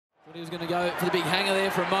He was going to go for the big hanger there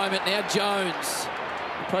for a moment. Now Jones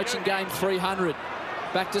approaching game 300.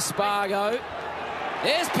 Back to Spargo.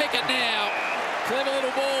 There's Pickett now. Clever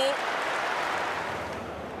little ball.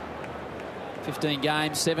 15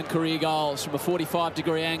 games, 7 career goals from a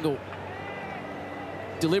 45-degree angle.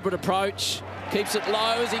 Deliberate approach. Keeps it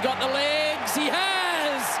low. Has he got the legs? He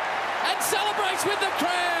has! And celebrates with the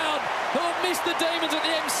crowd who have missed the Demons at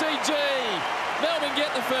the MCG. Melbourne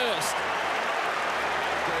get the first.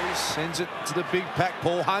 Sends it to the big pack.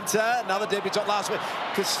 Paul Hunter, another debutant last week.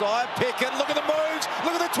 Kysaiah Pickett, look at the moves,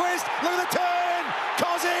 look at the twist, look at the turn.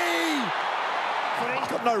 Kosy!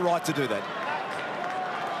 Got no right to do that.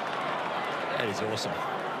 That is awesome.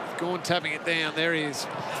 Gawn tapping it down. There he is.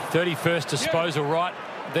 31st disposal right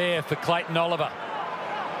there for Clayton Oliver.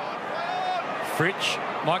 Fritsch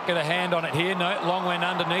might get a hand on it here. No, long went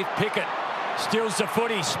underneath. Pickett steals the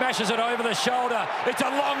footy, smashes it over the shoulder. It's a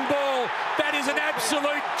long ball. That is an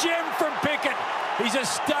absolute gem from Pickett. He's a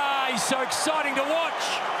star. He's so exciting to watch.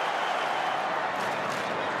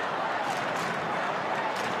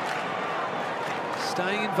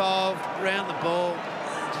 Staying involved around the ball.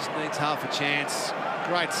 Just needs half a chance.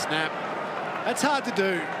 Great snap. That's hard to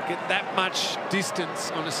do. Get that much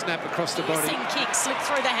distance on a snap across the body. Kick slipped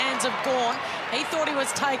through the hands of Gawn. He thought he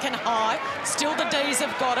was taken high. Still the D's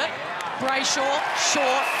have got it. Brayshaw,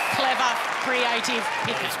 short, clever, creative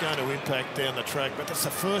Pickett. It's going to impact down the track, but that's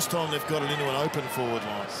the first time they've got it into an open forward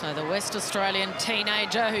line. So the West Australian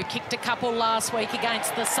teenager who kicked a couple last week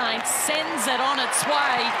against the Saints sends it on its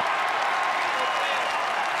way.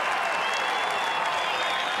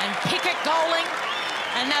 And Pickett goaling,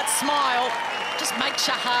 and that smile just makes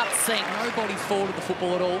your heart sing. Nobody forward of the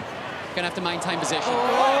football at all. Going to have to maintain possession.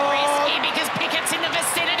 Risky because Pickett's in the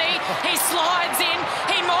vicinity. He slides in,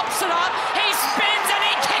 he mops it up, he spins and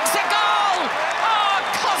he kicks a goal. Oh,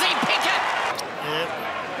 Kysaiah Pickett. Yeah.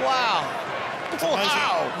 Wow. It's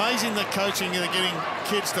amazing, amazing the coaching. They're getting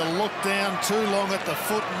kids to look down too long at the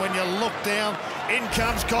foot, and when you look down, in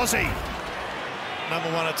comes Kysaiah.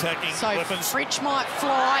 Number one attacking weapons. So Fritsch might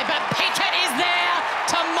fly, but Pickett is there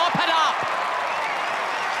to mop it up.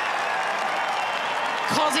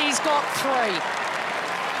 Kysaiah's got 3.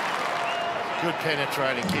 Good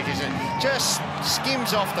penetrating kick, isn't it? Just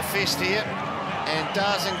skims off the fist here and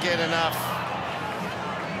doesn't get enough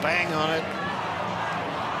bang on it.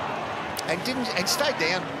 And stayed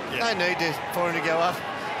down. Yeah. No need for him to go up.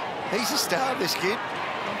 He's a star, this kid.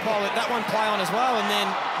 Let that one play on as well, and then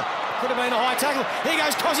could have been a high tackle. Here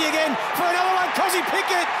goes Kosy again for another one. Kysaiah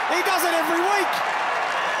Pickett, he does it every week.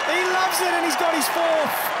 He loves it, and he's got his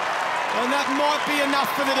 4th. And that might be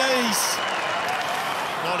enough for the D's.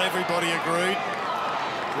 Not everybody agreed.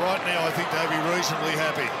 Right now, I think they'll be reasonably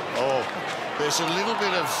happy. Oh, there's a little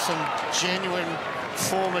bit of some genuine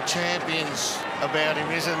former champions about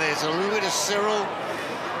him, isn't there? There's a little bit of Cyril.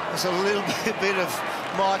 There's a little bit of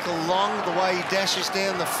Michael Long, the way he dashes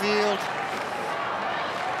down the field.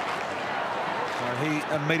 He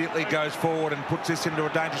immediately goes forward and puts this into a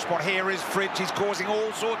dangerous spot. Here is Fritsch. He's causing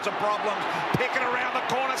all sorts of problems. Pickett around the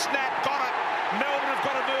corner, snap, got it. Melbourne have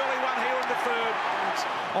got an early one here in the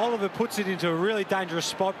 3rd. Oliver puts it into a really dangerous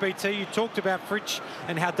spot, BT. You talked about Fritsch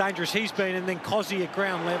and how dangerous he's been, and then Kosy at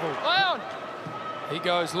ground level. He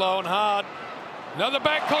goes low and hard. Another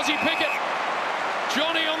back, Kysaiah Pickett.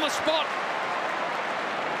 Johnny on the spot.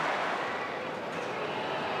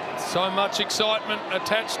 So much excitement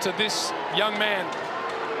attached to this young man.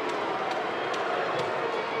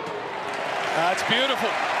 It's beautiful.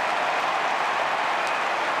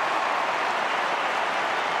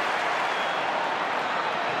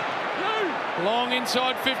 Long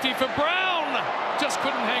inside 50 for Brown. Just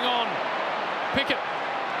couldn't hang on. Pickett.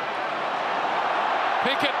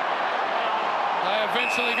 They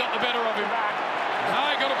eventually got the better of him.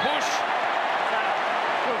 No, got a push.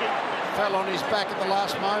 Fell on his back at the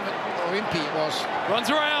last moment, or Impey it was.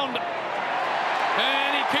 Runs around,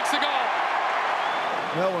 and he kicks the goal.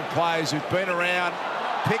 Melbourne players who've been around.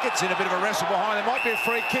 Pickett's in a bit of a wrestle behind. There might be a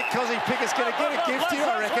free kick. Kysaiah Pickett's going to get a gift here,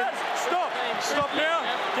 I reckon. Stop now.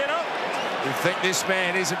 Get up. You think this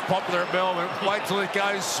man isn't popular at Melbourne? Wait till it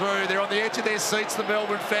goes through. They're on the edge of their seats, the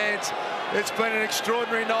Melbourne fans. It's been an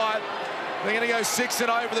extraordinary night. They're going to go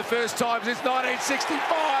 6-0 for the first time since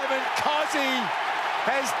 1965, and Kysaiah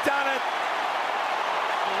has done it.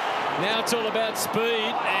 Now it's all about speed,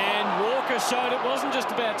 and Walker showed it wasn't just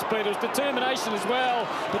about speed, it was determination as well.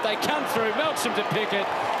 But they come through, melts him to Pickett,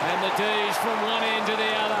 and the D's from one end to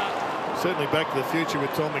the other. Certainly back to the future with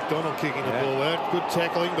Tom McDonald kicking the ball out. Good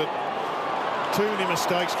tackling, but too many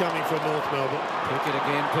mistakes coming from North Melbourne. Pickett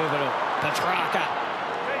again, pivotal. Petrarca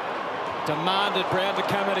demanded Brown to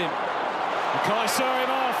come at him. Mackay saw him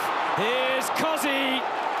off. Here's Kysaiah.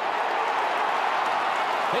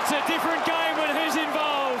 It's a different game when he's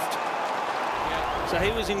involved. So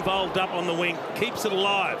he was involved up on the wing, keeps it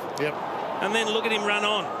alive. Yep. And then look at him run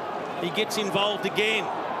on. He gets involved again.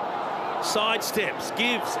 Sidesteps,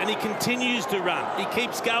 gives, and he continues to run. He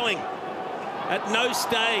keeps going. At no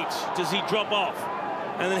stage does he drop off.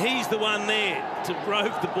 And then he's the one there to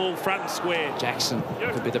rove the ball front and square. Jackson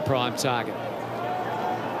could be the prime target.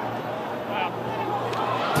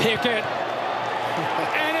 Pickett.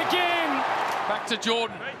 And again. Back to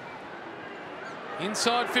Jordan.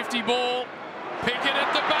 Inside 50 ball. Pickett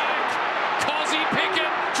at the back. Kysaiah Pickett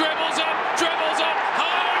dribbles up,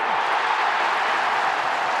 home.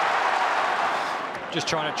 Just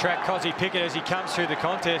trying to track Kysaiah Pickett as he comes through the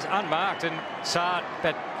contest, unmarked, and Sard,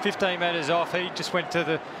 about 15 metres off, he just went to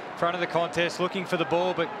the front of the contest looking for the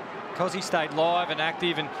ball, but Kysaiah stayed live and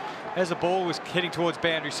active, and as the ball was heading towards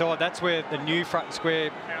boundary side, that's where the new front and square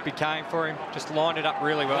became for him. Just lined it up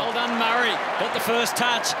really well. Well done, Murray. Got the first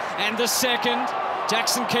touch and the second.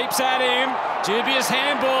 Jackson keeps at him. Dubious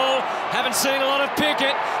handball. Haven't seen a lot of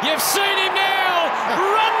Pickett. You've seen him now.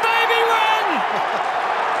 Run, baby, run!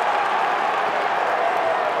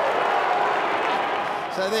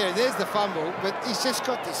 So there's the fumble, but he's just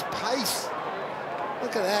got this pace.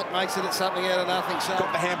 Look at that, makes it something out of nothing. So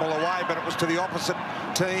got the handball away, but it was to the opposite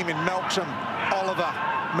team in Melksham. Oliver,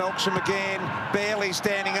 Melksham again, barely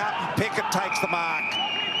standing up. Pickett takes the mark.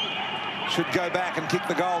 Should go back and kick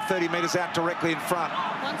the goal 30 metres out directly in front.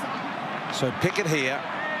 So Pickett here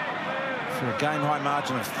for a game-high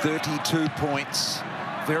margin of 32 points.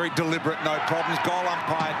 Very deliberate, no problems. Goal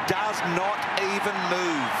umpire does not even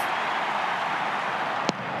move.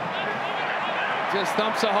 Just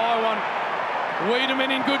thumps a high one.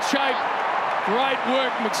 Wiedemann in good shape. Great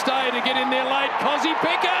work, McStay, to get in there late. Kysaiah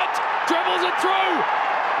Pickett dribbles it through.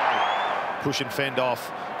 Push and fend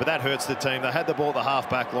off, but that hurts the team. They had the ball at the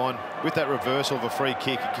half-back line. With that reversal of a free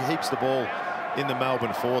kick, it keeps the ball in the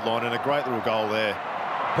Melbourne forward line, and a great little goal there.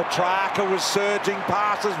 Petrarca was surging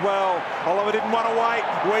past as well. Oliver didn't want to wait.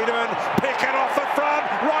 Wiedemann, Pickett off the front,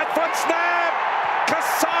 right foot snap.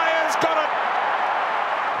 Kysaiah's got it.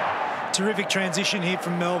 Terrific transition here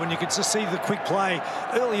from Melbourne. You could just see the quick play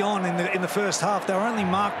early on in the first half. Their only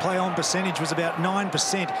mark play on percentage was about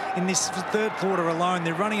 9%. In this third quarter alone,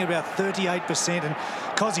 they're running at about 38%. And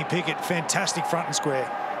Kysaiah Pickett, fantastic front and square.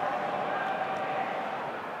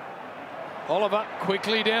 Oliver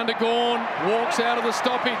quickly down to Gawn, walks out of the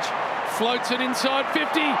stoppage, floats it inside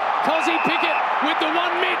 50. Kysaiah Pickett with the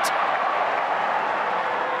one mitt.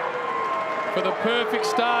 For the perfect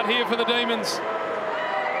start here for the Demons.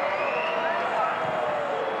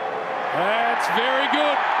 That's very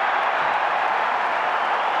good.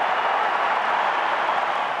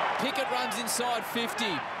 Pickett runs inside 50.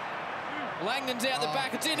 Langdon's out the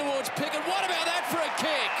back. It's in towards Pickett. What about that for a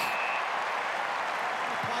kick?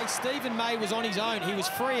 Stephen May was on his own. He was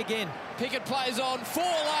free again. Pickett plays on. 4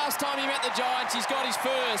 last time he met the Giants. He's got his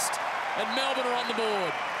first. And Melbourne are on the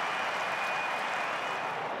board.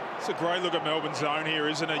 It's a great look at Melbourne's zone here,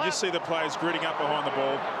 isn't it? You see the players gritting up behind the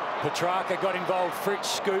ball. Petrarca got involved. Fritsch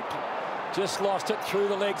scooped. Just lost it through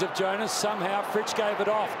the legs of Jonas. Somehow Fritsch gave it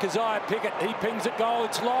off. Kysaiah Pickett, he pings it goal.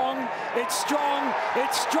 It's long, it's strong,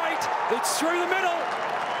 it's straight, it's through the middle.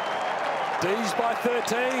 D's by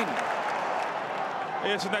 13.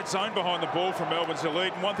 Yeah, it's in that zone behind the ball from Melbourne's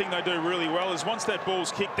elite. And one thing they do really well is once that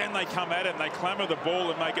ball's kicked, then they come at it and they clamour the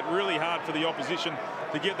ball and make it really hard for the opposition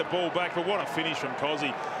to get the ball back. But what a finish from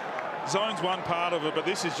Kysaiah. Zone's one part of it, but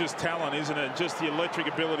this is just talent, isn't it? Just the electric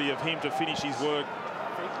ability of him to finish his work.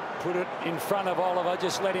 Put it in front of Oliver,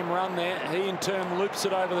 just let him run there. He in turn loops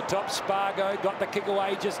it over the top. Spargo got the kick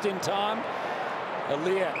away just in time.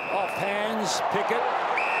 Aaliyah off hands, Pickett.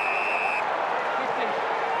 50.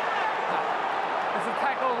 There's a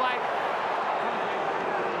tackle late.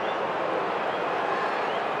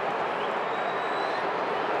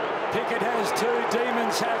 Pickett has 2,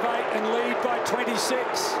 Demons have 8 and lead by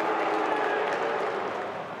 26.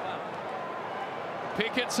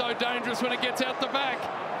 Pickett so dangerous when it gets out the back.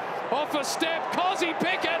 Off a step, Kysaiah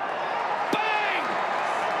Pickett, bang!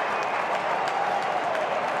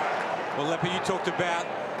 Well, Lepper, you talked about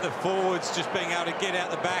the forwards just being able to get out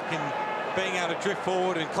the back and being able to drift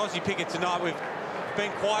forward. And Kysaiah Pickett tonight, we've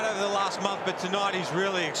been quiet over the last month, but tonight he's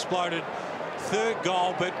really exploded. 3rd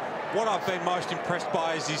goal, but what I've been most impressed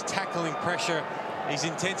by is his tackling pressure, his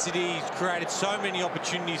intensity. He's created so many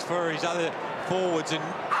opportunities for his other forwards,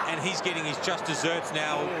 and he's getting his just desserts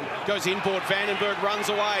now. Goes inboard, Vandenberg runs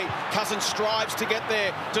away. Cousins strives to get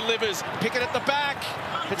there, delivers. Pickett at the back.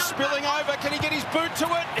 It's spilling over. Can he get his boot to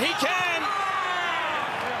it? He can.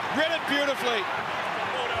 Read it beautifully.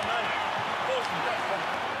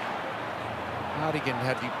 Cardigan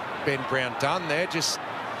had Ben Brown done there, just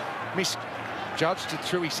misjudged it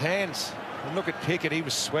through his hands. And look at Pickett, he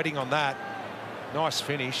was sweating on that. Nice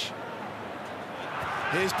finish.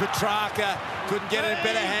 Here's Petrarca, couldn't get it in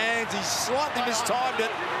better hands. He slightly mistimed it.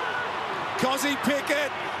 Kysaiah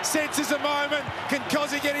Pickett senses a moment. Can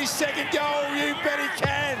Kysaiah get his second goal? You bet he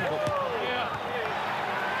can.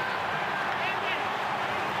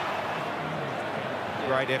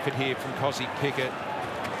 Great effort here from Kysaiah Pickett.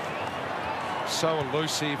 So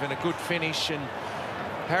elusive and a good finish. And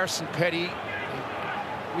Harrison Petty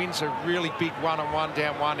wins a really big one-on-one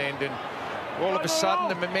down one end, and all of a sudden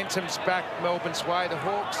the momentum's back Melbourne's way. The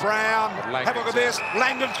Hawks. Brown, have a look at this.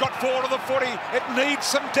 Langdon's got forward of the footy. It needs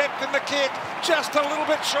some depth in the kick. Just a little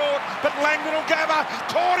bit short, but Langdon will gather.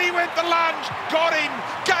 Cordy went the lunge, got him,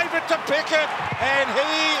 gave it to Pickett, and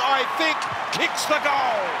he, I think, kicks the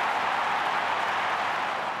goal.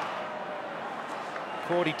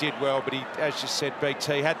 Cordy did well, but he, as you said,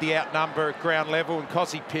 BT, had the outnumber at ground level, and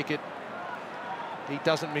Kysaiah Pickett, he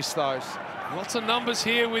doesn't miss those. Lots of numbers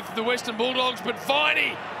here with the Western Bulldogs, but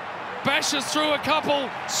Viney bashes through a couple,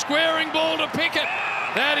 squaring ball to Pickett.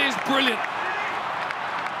 That is brilliant.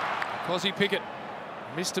 Kysaiah Pickett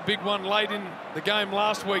missed a big one late in the game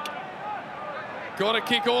last week. Got to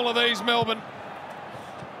kick all of these, Melbourne.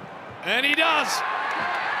 And he does.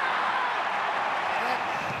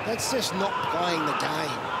 That's just not playing the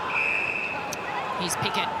game. Here's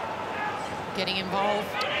Pickett getting involved.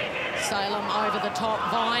 Salem over the top,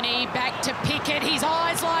 Viney back to Pickett. His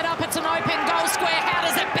eyes light up, it's an open goal square. How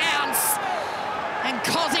does it bounce? And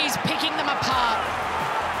Kosie's picking them apart.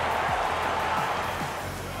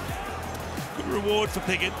 Good reward for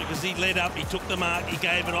Pickett because he led up, he took the mark, he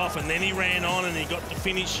gave it off, and then he ran on and he got the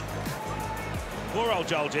finish. Poor old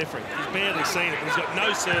Joel Jeffrey, he's barely seen it, but he's got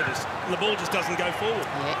no service, and the ball just doesn't go forward.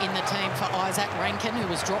 Yeah, in the team for Isaac Rankin, who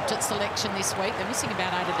was dropped at selection this week. They're missing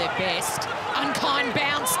about 8 of their best. Unkind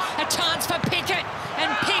bounce, a chance for Pickett,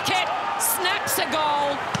 and Pickett snaps a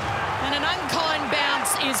goal, and an unkind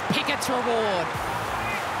bounce is Pickett's reward.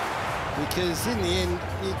 Because in the end,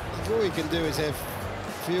 all you can do is have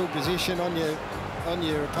field position on your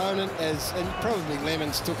opponent, and probably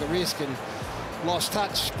Lemons took a risk and lost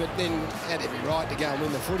touch, but then had every right to go and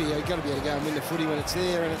win the footy. You've got to be able to go and win the footy when it's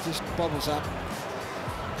there, and it just bobbles up.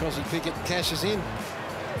 Kysaiah Pickett cashes in.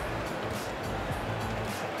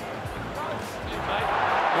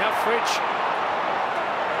 Now Fritsch.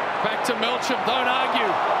 Back to Melcham, don't argue.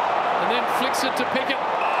 And then flicks it to Pickett.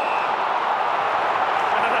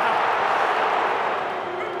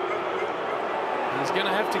 He's going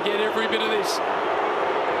to have to get every bit of this.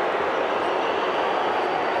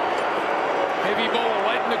 Heavy ball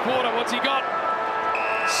late in the quarter. What's he got?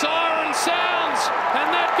 Siren sounds, and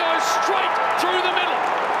that goes straight through the middle.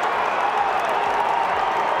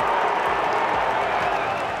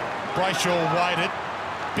 Brayshaw waited.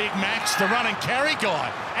 Big Max, the run and carry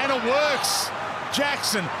guy, and it works.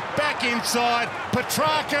 Jackson back inside.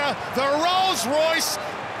 Petrarca, the Rolls Royce,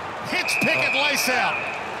 hits Pickett lace out.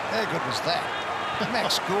 How good was that?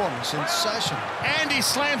 Max Gordon, sensational. And he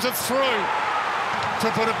slams it through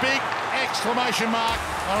to put a big exclamation mark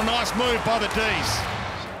on a nice move by the D's.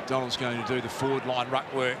 Donald's going to do the forward line ruck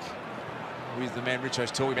work with the man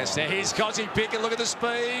Richo's talking about. Now here's Kysaiah Pickett, look at the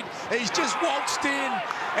speed. He's just waltzed in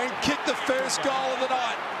and kicked the first goal of the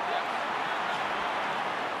night.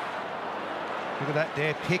 Look at that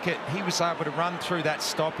there, Pickett. He was able to run through that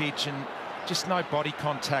stoppage and just no body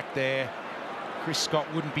contact there. Chris Scott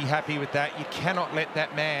wouldn't be happy with that. You cannot let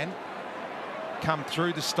that man come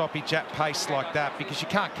through the stoppage at pace like that because you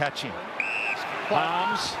can't catch him.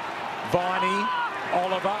 Harms, Viney,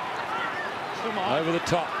 Oliver, over the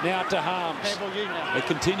top, now to Harms. They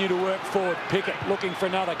continue to work forward. Pickett looking for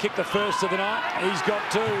another, kick the first of the night. He's got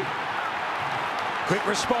 2. Quick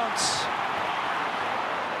response.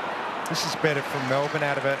 This is better from Melbourne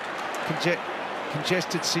out of a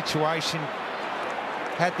congested situation.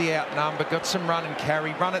 Had the outnumber, got some run and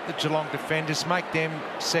carry, run at the Geelong defenders, make them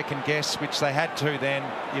second guess, which they had to then.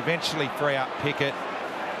 You eventually free up Pickett.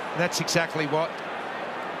 And that's exactly what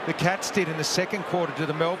the Cats did in the second quarter to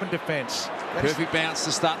the Melbourne defence. Perfect bounce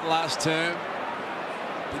to start the last term.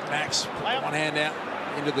 Big Max, one hand out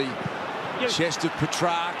into the chest of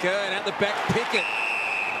Petrarca, and at the back, Pickett.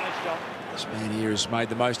 This man here has made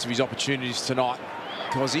the most of his opportunities tonight,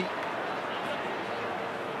 Kossie.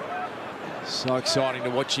 So exciting to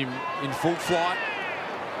watch him in full flight.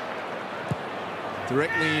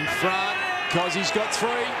 Directly in front. Kossie's got 3.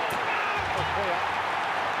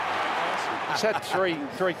 He's had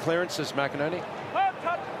three clearances, McInerney.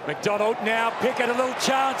 McDonald now, Pickett a little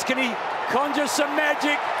chance. Can he conjure some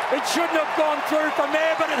magic? It shouldn't have gone through from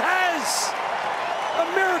there, but it has.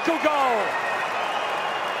 A miracle goal.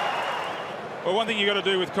 Well, one thing you've got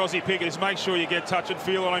to do with Kysaiah Pickett is make sure you get touch and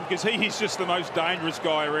feel on him, because he's just the most dangerous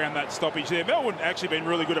guy around that stoppage there. Melbourne actually been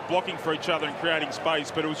really good at blocking for each other and creating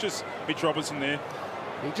space, but it was just Mitch Robertson there.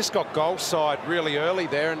 He just got goal side really early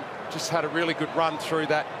there and just had a really good run through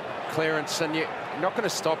that clearance, and you're not going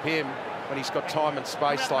to stop him when he's got time and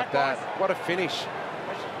space like that. What a finish.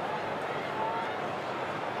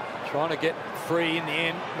 Trying to get free in the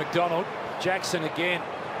end. McDonald, Jackson again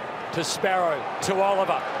to Sparrow, to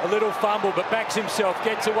Oliver. A little fumble, but backs himself,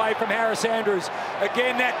 gets away from Harris Andrews.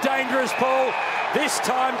 Again, that dangerous ball, this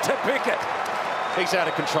time to Pickett. He's out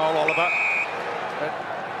of control, Oliver.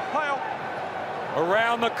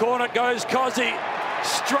 Around the corner goes Kosy,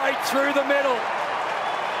 straight through the middle.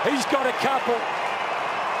 He's got a couple.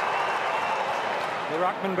 The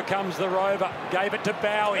ruckman becomes the rover. Gave it to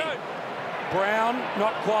Bowie. Brown,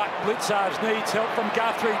 not quite. Blitzards needs help from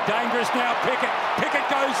Guthrie. Dangerous now, Pickett. Pickett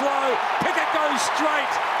goes low. Pickett goes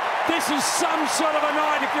straight. This is some sort of a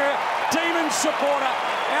night if you're a Demons supporter.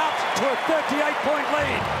 Out to a 38-point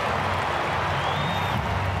lead.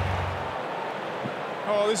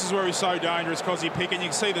 Oh, this is where he's so dangerous, Kysaiah Pickett. You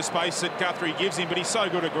can see the space that Guthrie gives him, but he's so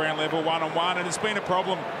good at ground level one-on-one, and it's been a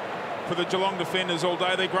problem for the Geelong defenders all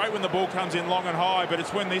day. They're great when the ball comes in long and high, but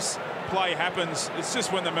it's when this play happens, it's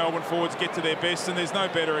just when the Melbourne forwards get to their best, and there's no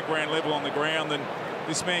better at ground level on the ground than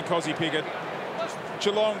this man, Kysaiah Pickett.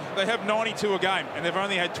 Geelong, they have 92 a game, and they've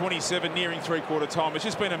only had 27 nearing three-quarter time. It's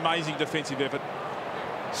just been an amazing defensive effort.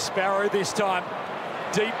 Sparrow this time.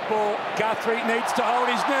 Deep ball. Guthrie needs to hold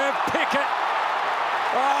his nerve. Pickett.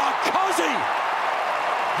 Oh, Kosy!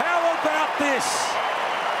 How about this?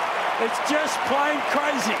 It's just plain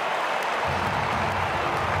crazy.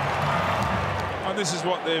 And this is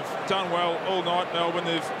what they've done well all night, Melbourne.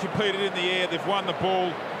 They've competed in the air. They've won the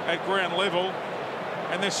ball at ground level.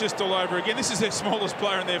 And that's just all over again. This is their smallest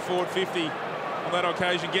player in their forward 50 on that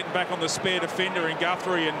occasion, getting back on the spare defender in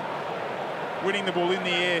Guthrie and winning the ball in the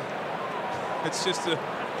air. It's just a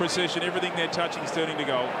procession. Everything they're touching is turning to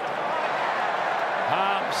goal.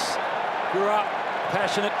 Harms grew up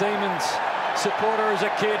passionate Demons supporter as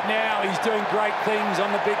a kid. Now he's doing great things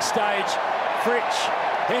on the big stage. Fritsch,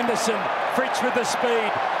 Henderson, Fritsch with the speed.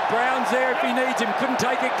 Brown's there if he needs him. Couldn't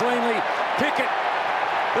take it cleanly. Pickett,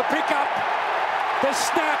 the pickup, the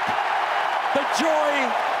snap, the joy,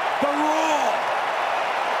 the roar.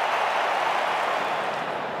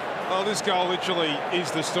 Oh, this goal literally is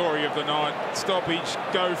the story of the night. Stoppage,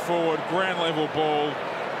 go forward, ground level ball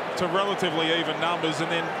to relatively even numbers,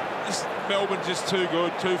 and then Melbourne just too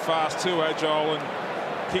good, too fast, too agile, and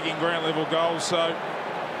kicking ground level goals. So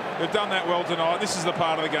they've done that well tonight. This is the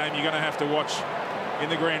part of the game you're going to have to watch in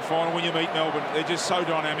the grand final when you meet Melbourne. They're just so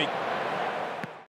dynamic.